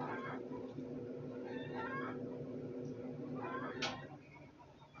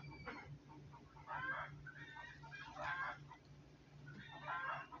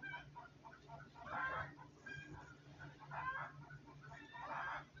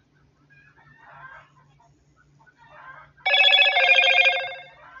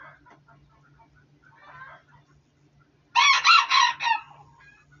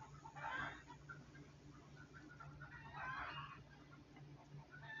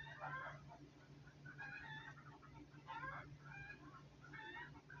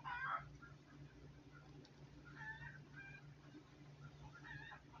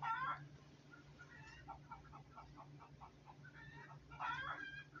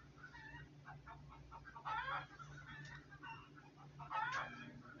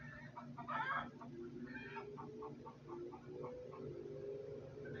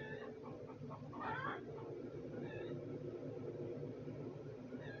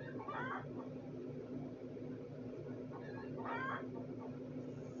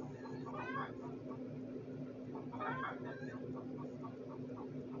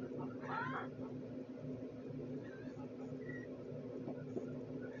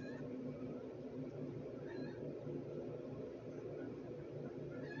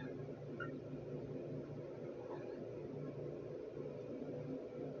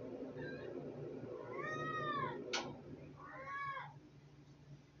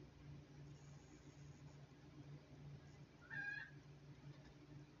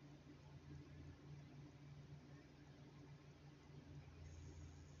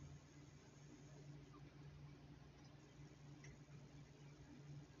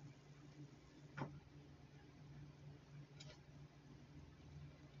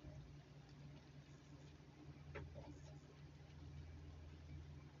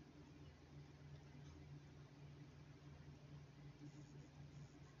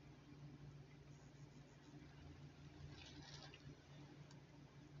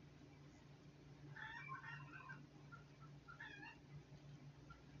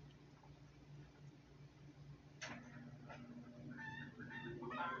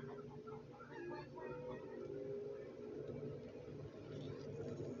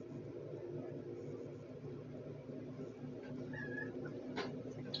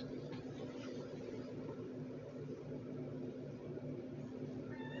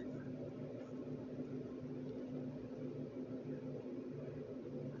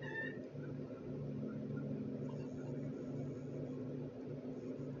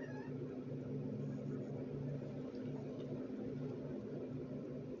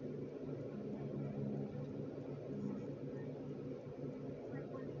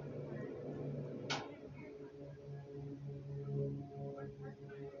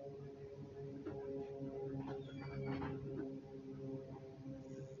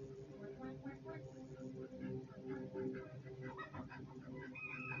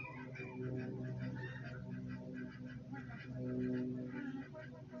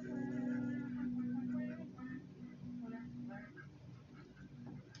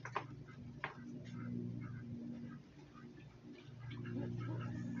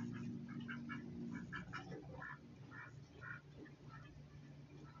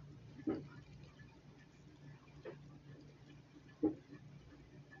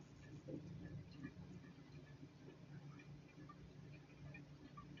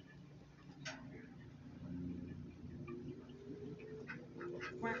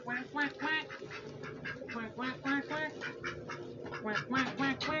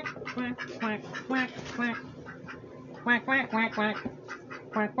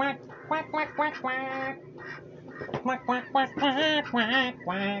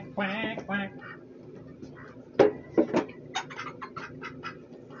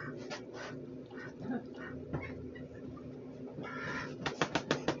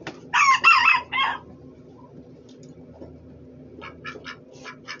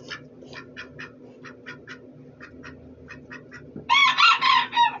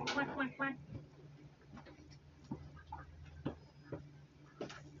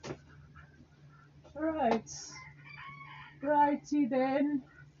 Righty then.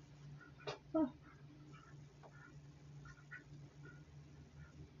 Oh.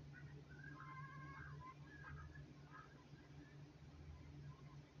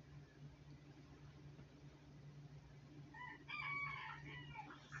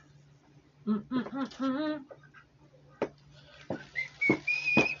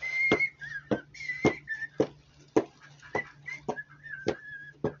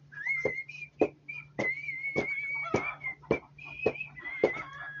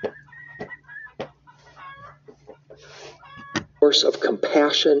 Source of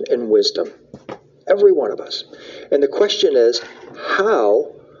compassion and wisdom, every one of us. And the question is,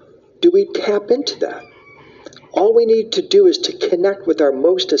 how do we tap into that? All we need to do is to connect with our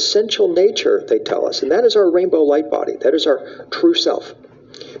most essential nature, they tell us, and that is our rainbow light body. That is our true self.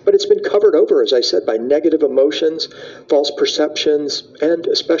 But it's been covered over, as I said, by negative emotions, false perceptions, and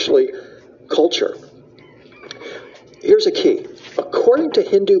especially culture. Here's a key. According to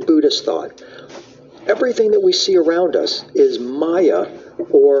Hindu Buddhist thought, everything that we see around us is Maya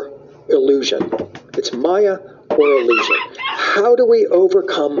or illusion. It's Maya or illusion. How do we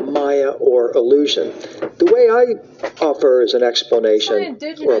overcome Maya or illusion? The way I offer as an explanation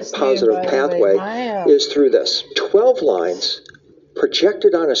or a positive pathway is through this. 12 lines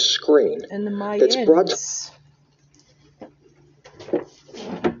projected on a screen And the Mayans. that's brought to...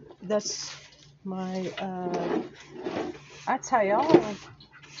 That's my Atayal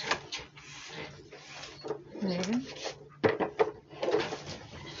name.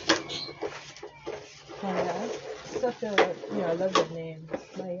 Maya. Such a, I love that name.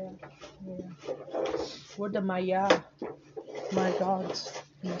 Maya. Yeah. What the Maya? My gods.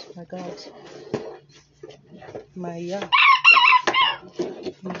 Yes, my gods. Maya.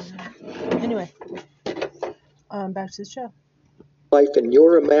 Anyway, back to the show. Life in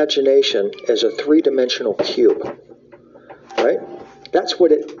your imagination as a three-dimensional cube, right? That's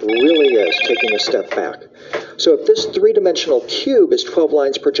what it really is, taking a step back. So if this three-dimensional cube is 12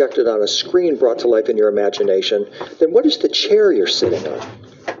 lines projected on a screen brought to life in your imagination, then what is the chair you're sitting on?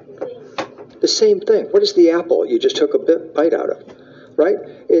 The same thing. What is the apple you just took a bite out of, right?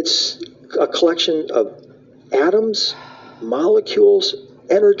 It's a collection of atoms, molecules,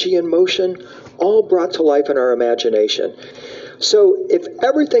 energy and motion, all brought to life in our imagination. So if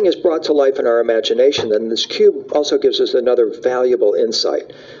everything is brought to life in our imagination, then this cube also gives us another valuable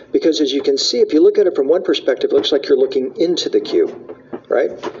insight. Because as you can see, if you look at it from one perspective, it looks like you're looking into the cube, right?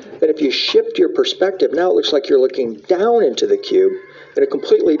 And if you shift your perspective, now it looks like you're looking down into the cube, and a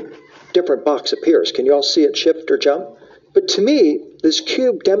completely different box appears. Can you all see it shift or jump? But to me, this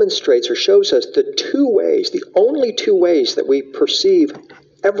cube demonstrates or shows us the two ways, the only two ways that we perceive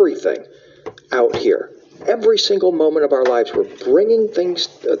everything out here. Every single moment of our lives, we're bringing things,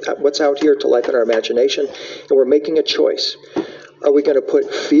 what's out here, to life in our imagination, and we're making a choice. Are we going to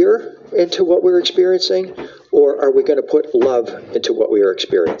put fear into what we're experiencing, or are we going to put love into what we are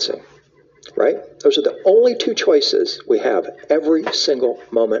experiencing? Right? Those are the only two choices we have every single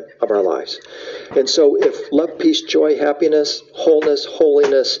moment of our lives. And so if love, peace, joy, happiness, wholeness,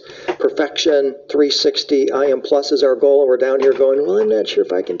 holiness, perfection, 360, I am plus is our goal, and we're down here going, well, I'm not sure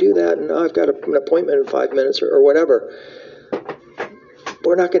if I can do that, and I've got an appointment in 5 minutes or whatever,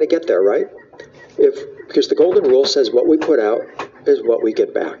 we're not going to get there, right? Because the golden rule says what we put out is what we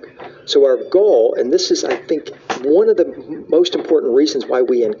get back. So our goal, and this is, I think, one of the most important reasons why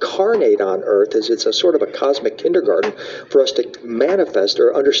we incarnate on Earth, is it's a sort of a cosmic kindergarten for us to manifest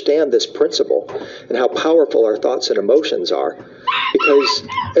or understand this principle and how powerful our thoughts and emotions are. Because,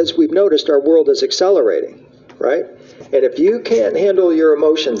 as we've noticed, our world is accelerating, right? And if you can't handle your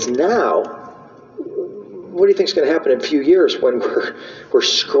emotions now, what do you think is going to happen in a few years when we're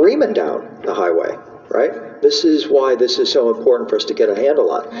screaming down the highway, right? This is why this is so important for us to get a handle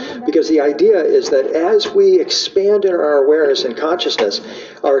on. Because the idea is that as we expand in our awareness and consciousness,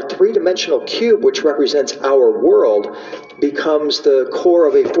 our three-dimensional cube, which represents our world, becomes the core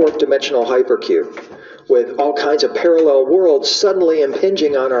of a fourth-dimensional hypercube, with all kinds of parallel worlds suddenly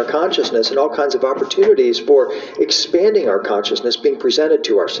impinging on our consciousness and all kinds of opportunities for expanding our consciousness being presented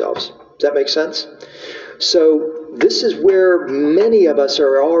to ourselves. Does that make sense? So this is where many of us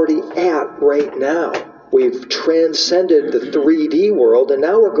are already at right now. We've transcended the 3D world, and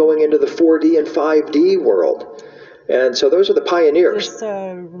now we're going into the 4D and 5D world. And so those are the pioneers. This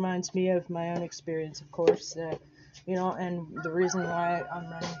reminds me of my own experience, of course. You know, and the reason why I'm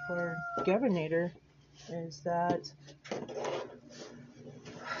running for governor is that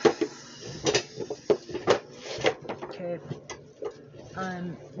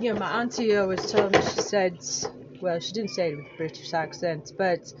you know, my auntie always told me, she said, well, she didn't say it with a British accent,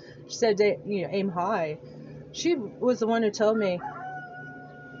 but she said, you know, aim high. She was the one who told me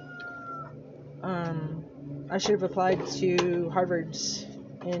I should have applied to Harvard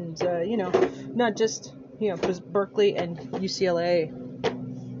and, you know, not just, you know, Berkeley and UCLA.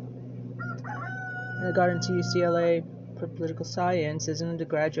 And I got into UCLA for political science as an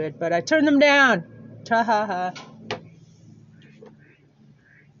undergraduate, but I turned them down. Ta-ha-ha.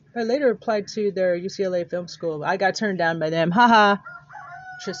 I later applied to their UCLA film school. I got turned down by them. Haha.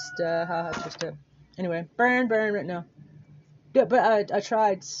 Anyway, burn, no. Yeah, but I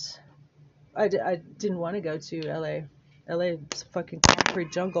tried. I didn't want to go to LA. LA is a fucking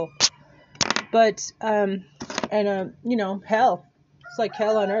concrete jungle. But, you know, hell. It's like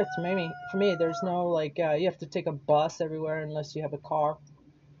hell on earth for me. There's no, like, you have to take a bus everywhere unless you have a car.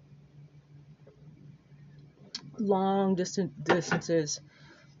 Long distances.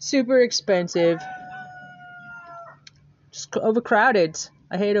 Super expensive. Just overcrowded.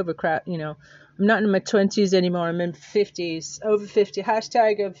 I hate overcrowd. You know, I'm not in my 20s anymore. I'm in 50s. Over 50.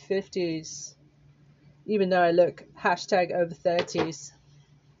 Hashtag over 50s. Even though I look hashtag over 30s.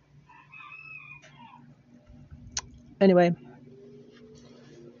 Anyway.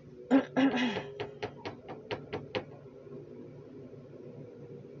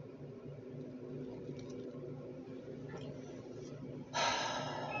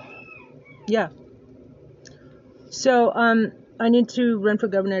 Yeah. So, I need to run for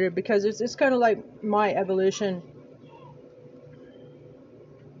governor because it's kind of like my evolution.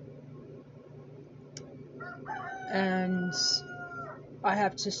 And I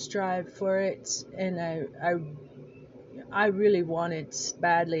have to strive for it, and I really want it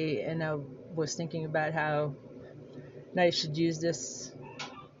badly, and I was thinking about how I should use this,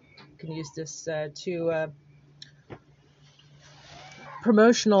 to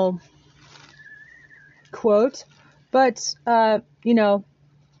promotional quote, but you know,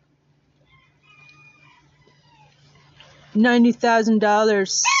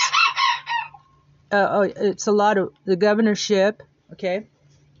 $90,000. It's a lot of the governorship. Okay,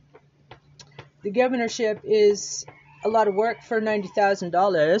 the governorship is a lot of work for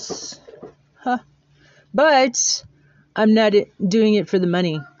 $90,000. Huh. But I'm not doing it for the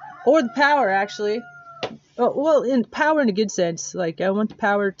money or the power, actually. Well, in power in a good sense. Like, I want the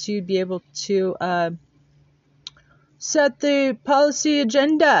power to be able to set the policy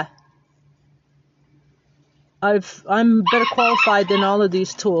agenda. I'm better qualified than all of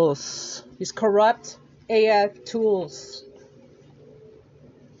these tools. These corrupt AF tools.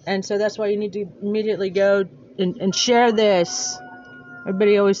 And so that's why you need to immediately go and share this.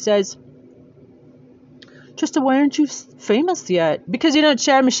 Everybody always says, Trista, why aren't you famous yet? Because you don't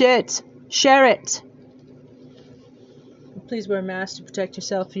share my shit. Share it. Please wear a mask to protect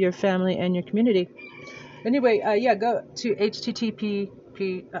yourself, your family, and your community. Anyway, yeah, go to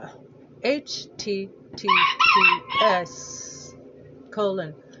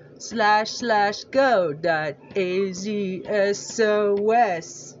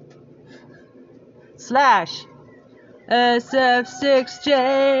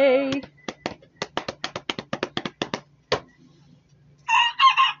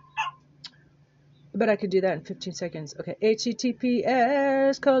But I could do that in 15 seconds. Okay,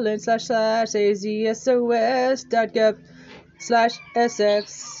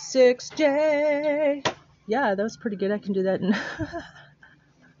 https://azsos.gov/SF6J. Yeah, that was pretty good. I can do that in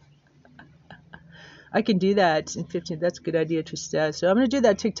I can do that in 15. That's a good idea, Trista. So I'm going to do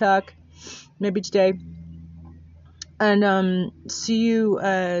that TikTok maybe today. And see you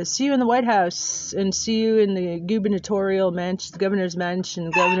in the White House, and see you in the gubernatorial mansion, the governor's mansion,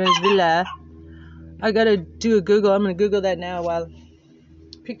 the governor's villa. I gotta do a Google. I'm gonna Google that now. While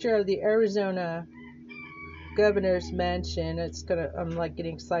picture of the Arizona governor's mansion. I'm like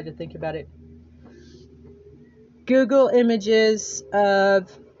getting excited to think about it. Google images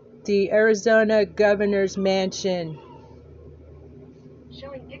of the Arizona governor's mansion.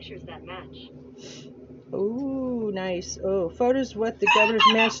 Showing pictures that match. Ooh, nice. Oh, photos of what the governor's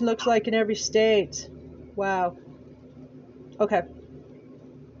mansion looks like in every state. Wow. Okay.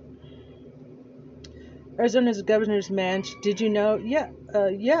 Arizona's governor's mansion. Did you know? Yeah.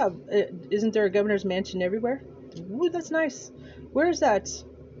 Yeah. Isn't there a governor's mansion everywhere? Ooh, that's nice. Where is that?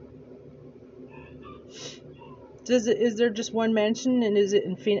 Is there just one mansion, and is it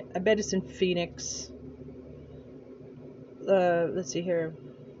in Phoenix? I bet it's in Phoenix. Let's see here.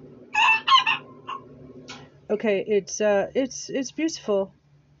 Okay, it's beautiful.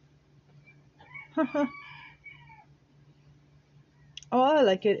 Oh, I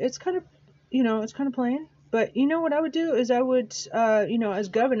like it. It's kind of, it's kind of plain. But you know what I would do is I would, as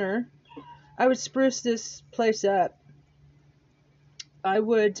governor, I would spruce this place up. I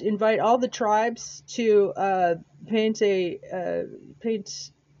would invite all the tribes to paint the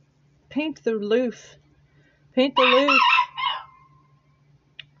roof. Paint the roof.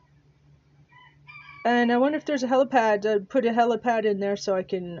 And I wonder if there's a helipad. I'd put a helipad in there so I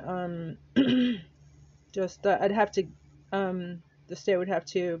can I'd have to the state would have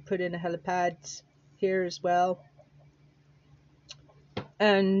to put in a helipad here as well,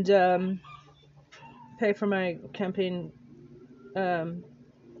 and pay for my campaign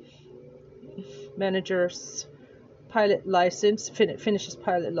manager's pilot license, finish his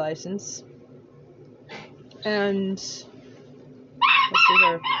pilot license, and let's see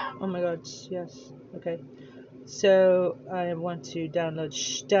here. Oh my God, yes. Okay, so I want to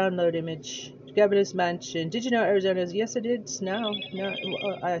download image. Governor's mansion. Did you know Arizona's? Yes, I did. No,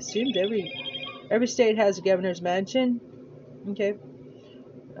 I assumed every state has a governor's mansion. Okay,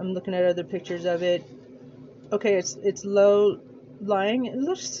 I'm looking at other pictures of it. Okay, it's low lying. It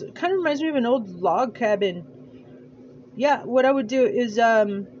looks kind of reminds me of an old log cabin. Yeah, what I would do is I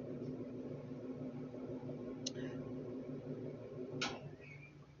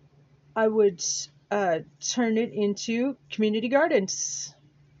would turn it into community gardens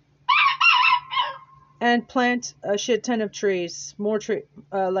and plant a shit ton of trees, more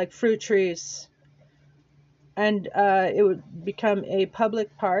like fruit trees, and it would become a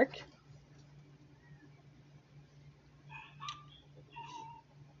public park.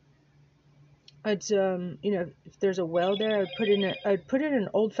 I'd if there's a well there, I'd put in an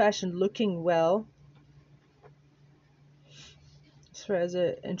old-fashioned looking well, so as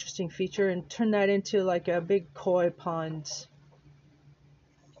an interesting feature, and turn that into like a big koi pond.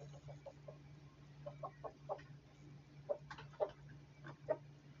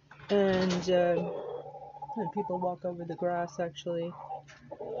 And people walk over the grass. Actually,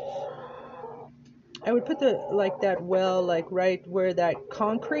 I would put that well right where that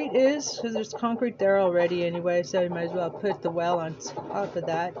concrete is, because there's concrete there already anyway. So you might as well put the well on top of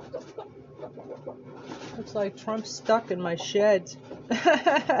that. Looks like Trump's stuck in my shed. Trump,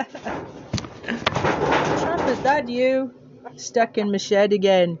 is that you? Stuck in my shed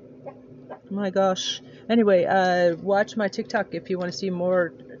again. Oh my gosh. Anyway, watch my TikTok if you want to see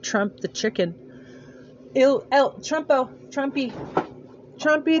more Trump the chicken. Trumpy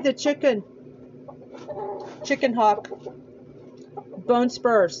the chicken. Chicken hawk. Bone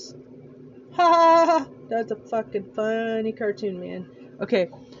spurs. Ha ha ha! That's a fucking funny cartoon, man.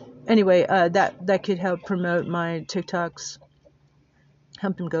 Okay. Anyway, that could help promote my TikToks.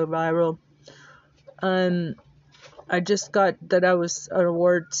 Help them go viral. I just got that I was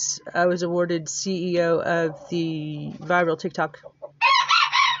awarded CEO of the viral TikToks.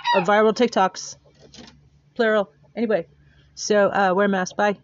 Plural. Anyway, so wear a mask. Bye.